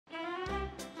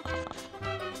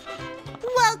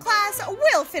class,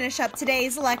 we'll finish up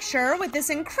today's lecture with this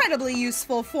incredibly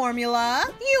useful formula.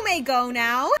 You may go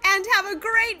now and have a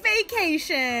great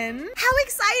vacation. How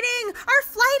exciting! Our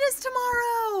flight is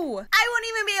tomorrow. I won't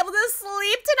even be able to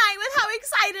sleep tonight with how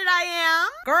excited I am.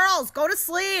 Girls, go to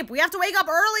sleep. We have to wake up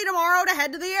early tomorrow to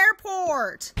head to the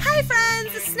airport. Hi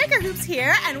friends, Snickerhoops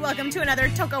here, and welcome to another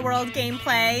Toca World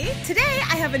gameplay. Today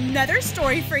I have another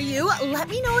story for you. Let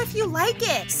me know if you like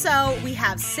it. So we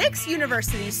have 6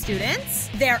 university students.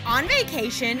 They're on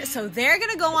vacation, so they're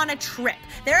gonna go on a trip.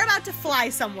 They're about to fly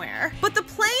somewhere, but the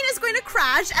plane is going to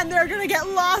crash and they're gonna get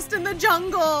lost in the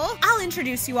jungle. I'll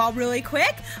introduce you all really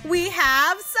quick. We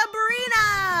have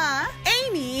Sabrina,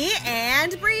 Amy,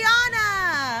 and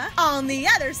Brianna. On the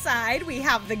other side, we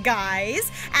have the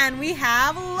guys, and we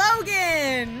have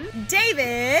Logan,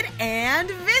 David, and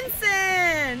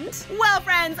Vincent. Well,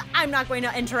 friends, I'm not going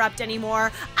to interrupt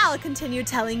anymore. I'll continue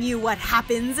telling you what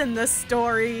happens in the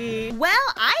story. Well,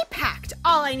 I packed.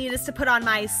 All I need is to put on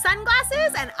my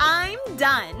sunglasses, and I'm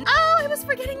done. Oh, I was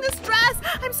forgetting this dress.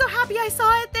 I'm so happy I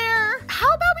saw it there. How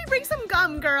about we bring some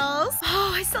gum, girls?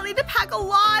 Oh, I still need to pack a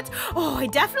lot. Oh, I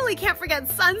definitely can't forget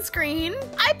sunscreen.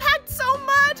 I packed so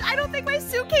much. I don't think my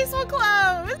suitcase will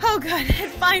close. Oh, good. It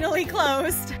finally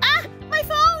closed. Ah, my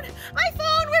phone. My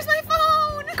phone. Where's my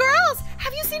phone? Girls,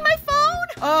 have you seen my phone?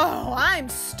 Oh, I'm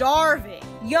starving.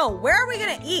 Yo, where are we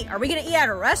gonna eat? Are we gonna eat at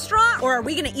a restaurant or are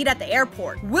we gonna eat at the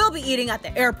airport? We'll be eating at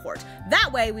the airport.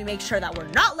 That way we make sure that we're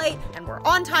not late and we're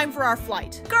on time for our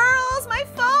flight. Girls, my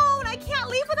phone! I can't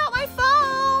leave without my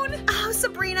phone! Oh,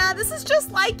 Sabrina, this is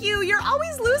just like you. You're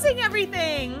always losing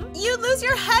everything. You'd lose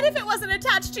your head if it wasn't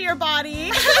attached to your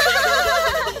body.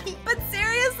 But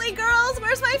seriously, girls,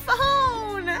 where's my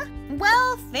phone?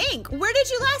 Well, think. Where did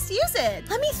you last use it?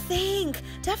 Let me think.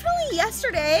 Definitely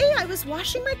yesterday. I was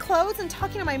washing my clothes and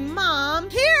talking to my mom.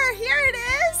 Here it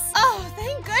is. Oh,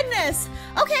 thank goodness.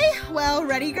 Okay, well,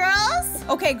 ready, girls?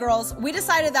 Okay, girls, we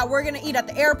decided that we're gonna eat at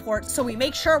the airport so we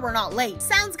make sure we're not late.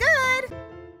 Sounds good.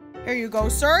 Here you go,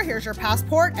 sir. Here's your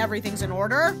passport. Everything's in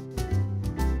order.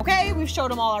 Okay, we've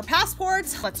showed them all our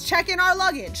passports. Let's check in our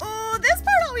luggage. Oh, this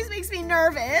part always makes me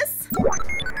nervous.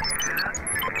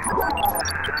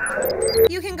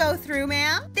 You can go through,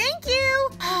 ma'am. Thank you.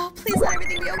 Oh, please let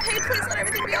everything be okay. Please let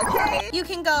everything be okay. You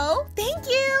can go. Thank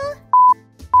you.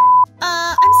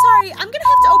 I'm sorry. I'm gonna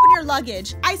have to open your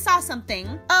luggage. I saw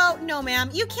something. Oh, no, ma'am.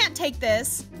 You can't take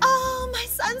this. Oh, my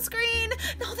sunscreen.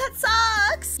 No, that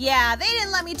sucks. Yeah, they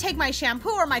didn't let me take my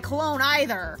shampoo or my cologne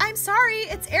either. I'm sorry.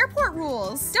 It's airport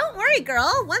rules. Don't worry,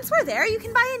 girl. Once we're there, you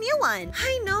can buy a new one.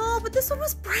 I know, but this one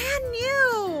was brand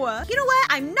new. You know what?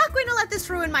 I'm not going to let this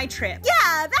ruin my trip.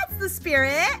 Yeah, that's the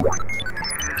spirit.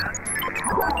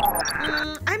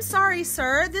 I'm sorry,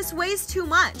 sir. This weighs too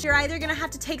much. You're either gonna have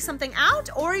to take something out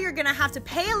or you're gonna have to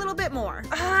pay a little bit more.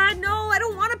 No, I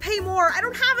don't want to pay more. I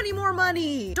don't have any more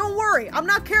money. Don't worry, I'm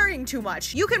not carrying too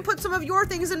much. You can put some of your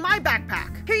things in my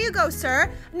backpack. Here you go,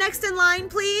 sir. Next in line,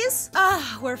 please.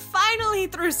 We're finally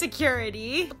through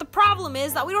security. But the problem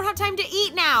is that we don't have time to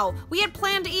eat now. We had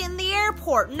planned to eat in the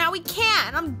airport, and now we can't,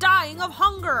 and I'm dying of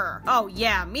hunger. Oh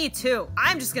yeah, me too.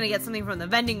 I'm just gonna get something from the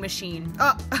vending machine.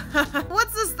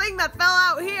 What's this thing that fell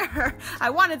out here? I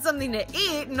wanted something to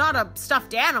eat, not a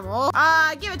stuffed animal.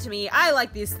 Give it to me. I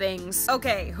like these things.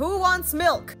 Okay, who wants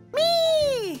milk?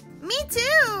 Me! Me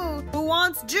too! Who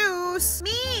wants juice?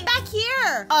 Me! Back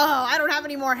here! Oh, I don't have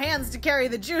any more hands to carry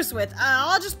the juice with.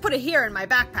 I'll just put it here in my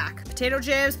backpack. Potato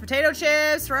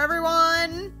chips for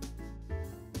everyone.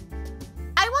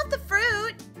 I want the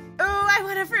fruit. Oh, I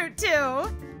want a fruit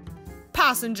too.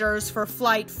 Passengers for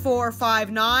flight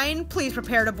 459, please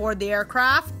prepare to board the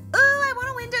aircraft. Ooh, I want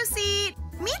a window seat.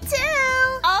 Me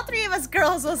too. All 3 of us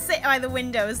girls will sit by the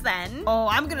windows then. Oh,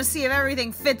 I'm gonna see if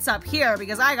everything fits up here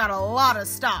because I got a lot of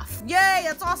stuff. Yay,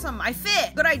 that's awesome. I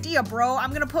fit. Good idea, bro.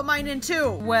 I'm gonna put mine in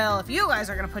too. Well, if you guys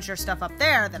are gonna put your stuff up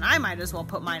there, then I might as well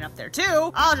put mine up there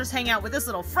too. I'll just hang out with this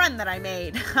little friend that I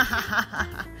made.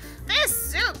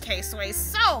 This suitcase weighs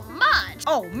so much.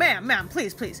 Oh, ma'am,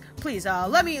 please,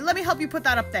 let me help you put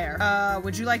that up there.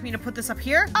 Would you like me to put this up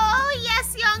here? Oh,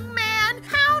 yes, young man.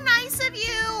 How nice of you.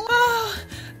 Oh,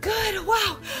 good.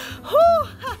 Wow.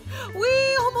 Whew.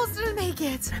 We almost didn't make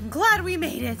it. I'm glad we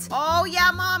made it. Oh,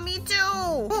 yeah, Mom, me too.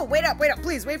 Oh, wait up.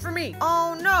 Please, wait for me.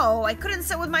 Oh, no, I couldn't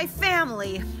sit with my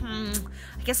family.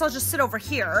 I guess I'll just sit over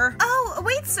here. Oh,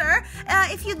 wait, sir.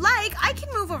 If you'd like, I can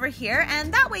move over here,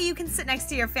 and that way you can sit next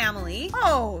to your family.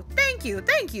 Oh, thank you.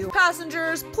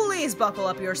 Passengers, please buckle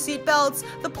up your seatbelts.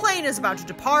 The plane is about to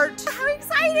depart. How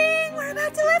exciting! We're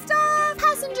about to lift off.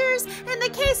 Passengers, in the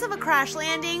case of a crash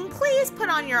landing, please put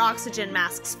on your oxygen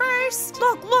masks first.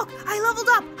 Look, I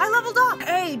leveled hold up.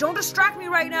 Hey, don't distract me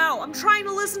right now. I'm trying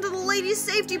to listen to the ladies'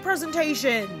 safety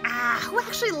presentation. Who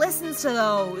actually listens to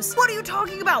those? What are you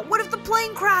talking about? What if the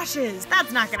plane crashes?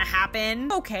 That's not gonna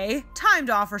happen. Okay, time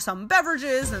to offer some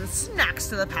beverages and snacks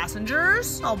to the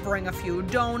passengers. I'll bring a few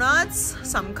donuts,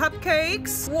 some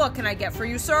cupcakes. What can I get for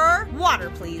you, sir? Water,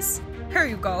 please. Here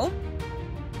you go.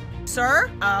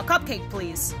 Sir, a cupcake,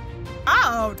 please.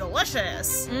 Oh,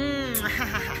 delicious.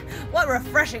 What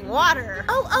refreshing water.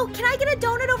 Oh, can I get a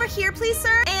donut over here, please,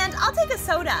 sir? And I'll take a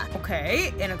soda.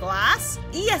 Okay, in a glass?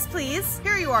 Yes, please.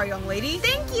 Here you are, young lady.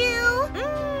 Thank you.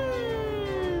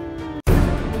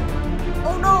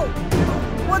 Oh no!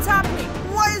 What's happening?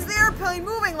 Why is the airplane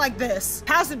moving like this?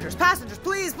 Passengers,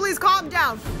 please calm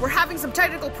down. We're having some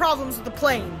technical problems with the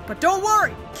plane. But don't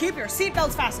worry, keep your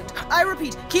seatbelts fastened. I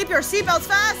repeat, keep your seatbelts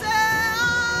fastened!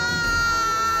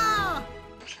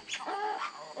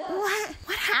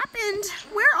 What happened?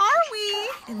 Where are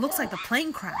we? It looks like the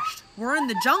plane crashed. We're in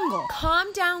the jungle.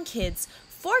 Calm down, kids.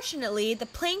 Fortunately, the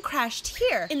plane crashed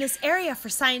here, in this area for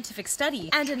scientific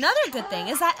study. And another good thing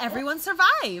is that everyone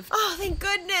survived. Oh, thank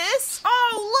goodness.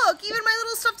 Oh, look, even my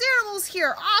little stuffed animal's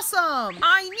here. Awesome.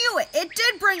 I knew it. It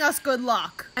did bring us good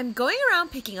luck. I'm going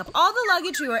around picking up all the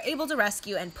luggage we were able to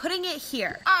rescue and putting it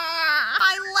here.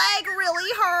 My leg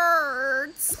really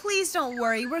hurts. Please don't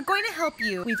worry, we're going to help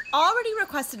you. We've already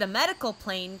requested a medical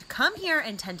plane to come here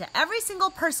and tend to every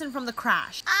single person from the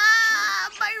crash.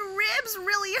 My ribs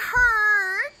really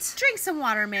hurt. Drink some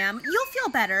water, ma'am. You'll feel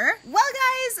better. Well,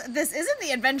 guys, this isn't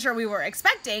the adventure we were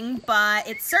expecting, but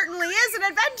it certainly is an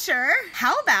adventure.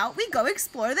 How about we go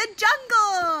explore the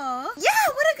jungle? Yeah,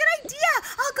 what a good idea.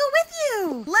 I'll go with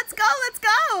you. Let's go.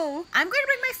 I'm going to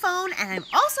bring my phone, and I'm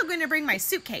also going to bring my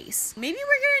suitcase. Maybe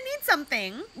we're going to need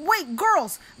something. Wait,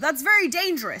 girls, that's very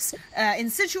dangerous. In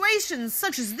situations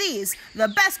such as these, the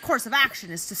best course of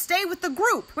action is to stay with the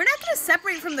group. We're not going to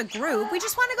separate from the group. We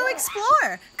just want to go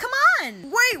explore. Come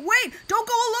on. Wait, don't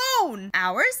go alone.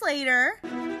 Hours later.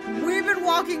 We've been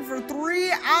walking for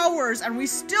 3 hours, and we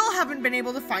still haven't been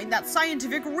able to find that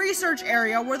scientific research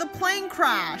area where the plane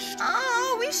crashed.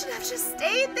 Oh, we should have just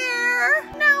stayed there.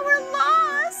 Now we're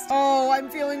lost. Oh, I'm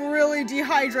feeling really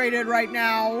dehydrated right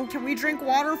now. Can we drink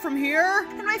water from here?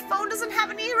 And my phone doesn't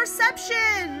have any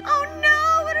reception. Oh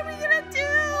no, what are we gonna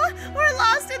do? We're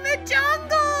lost in the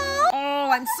jungle. Oh,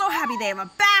 I'm so happy they have a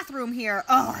bathroom here.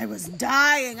 Oh, I was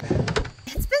dying.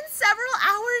 It's been several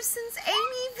hours since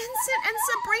Amy, Vincent, and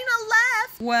Sabrina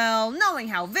left. Well, knowing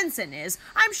how Vincent is,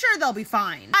 I'm sure they'll be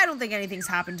fine. I don't think anything's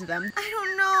happened to them. I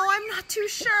don't know. I'm not too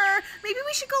sure. Maybe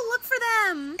we should go look for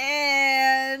them.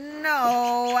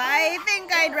 No. I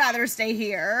think I'd rather stay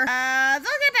here. They'll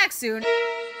get back soon.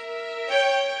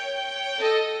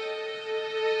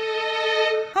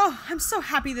 Oh, I'm so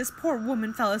happy this poor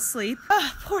woman fell asleep.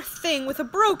 Poor thing with a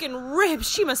broken rib.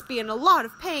 She must be in a lot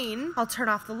of pain. I'll turn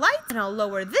off the lights and I'll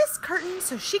lower this curtain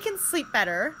so she can sleep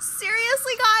better.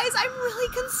 Seriously, guys, I'm really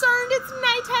concerned. It's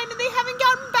nighttime and they haven't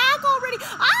gotten back already.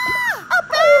 A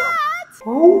bat!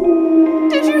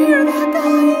 Did you hear that,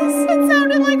 guys? It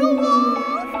sounded like a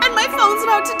wolf. And my phone's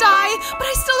about to die, but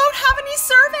I still don't have any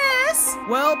service.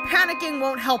 Well, panicking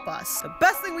won't help us. The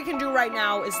best thing we can do right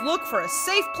now is look for a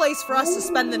safe place for us to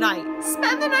spend the night.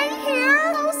 Spend the night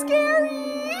here? How scary.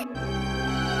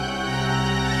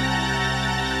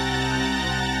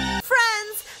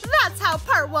 That's how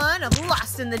part 1 of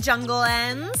Lost in the Jungle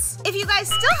ends. If you guys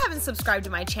still haven't subscribed to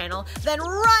my channel, then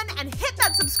run and hit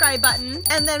that subscribe button.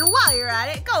 And then while you're at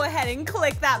it, go ahead and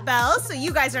click that bell so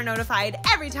you guys are notified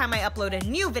every time I upload a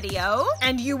new video.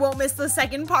 And you won't miss the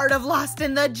second part of Lost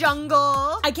in the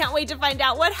Jungle. I can't wait to find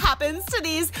out what happens to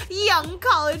these young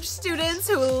college students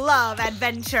who love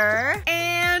adventure.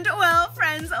 And well,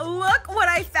 friends, look what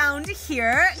I found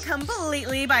here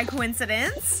completely by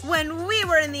coincidence. When we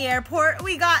were in the airport,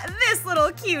 we got this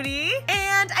little cutie,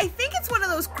 and I think it's one of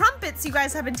those crumpets you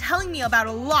guys have been telling me about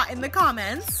a lot in the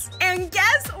comments. And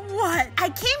guess what? I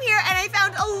came here and I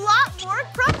found a lot more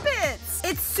crumpets.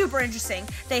 It's super interesting.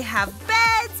 They have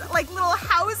beds, like little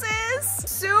houses,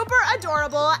 super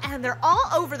adorable, and they're all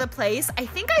over the place. I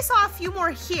think I saw a few more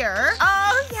here.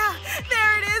 Oh yeah,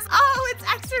 there it is. Oh, it's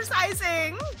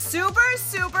exercising. Super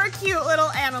cute little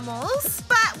animals.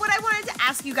 But what I wanted to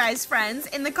ask you guys, friends,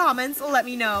 in the comments, let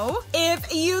me know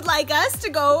if you'd like us to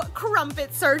go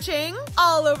crumpet searching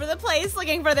all over the place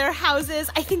looking for their houses.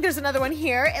 I think there's another one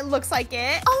here. It looks like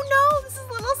it. Oh no, this is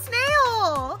a little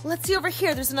snail. Let's see over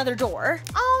here. There's another door.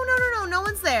 Oh, no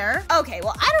one's there. Okay,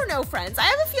 well, I don't know, friends. I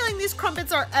have a feeling these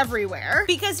crumpets are everywhere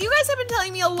because you guys have been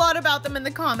telling me a lot about them in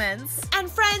the comments.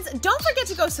 And friends, don't forget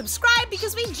to go subscribe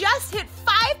because we just hit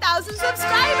 5,000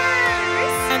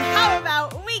 subscribers. And how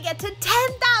about we get to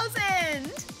 10,000?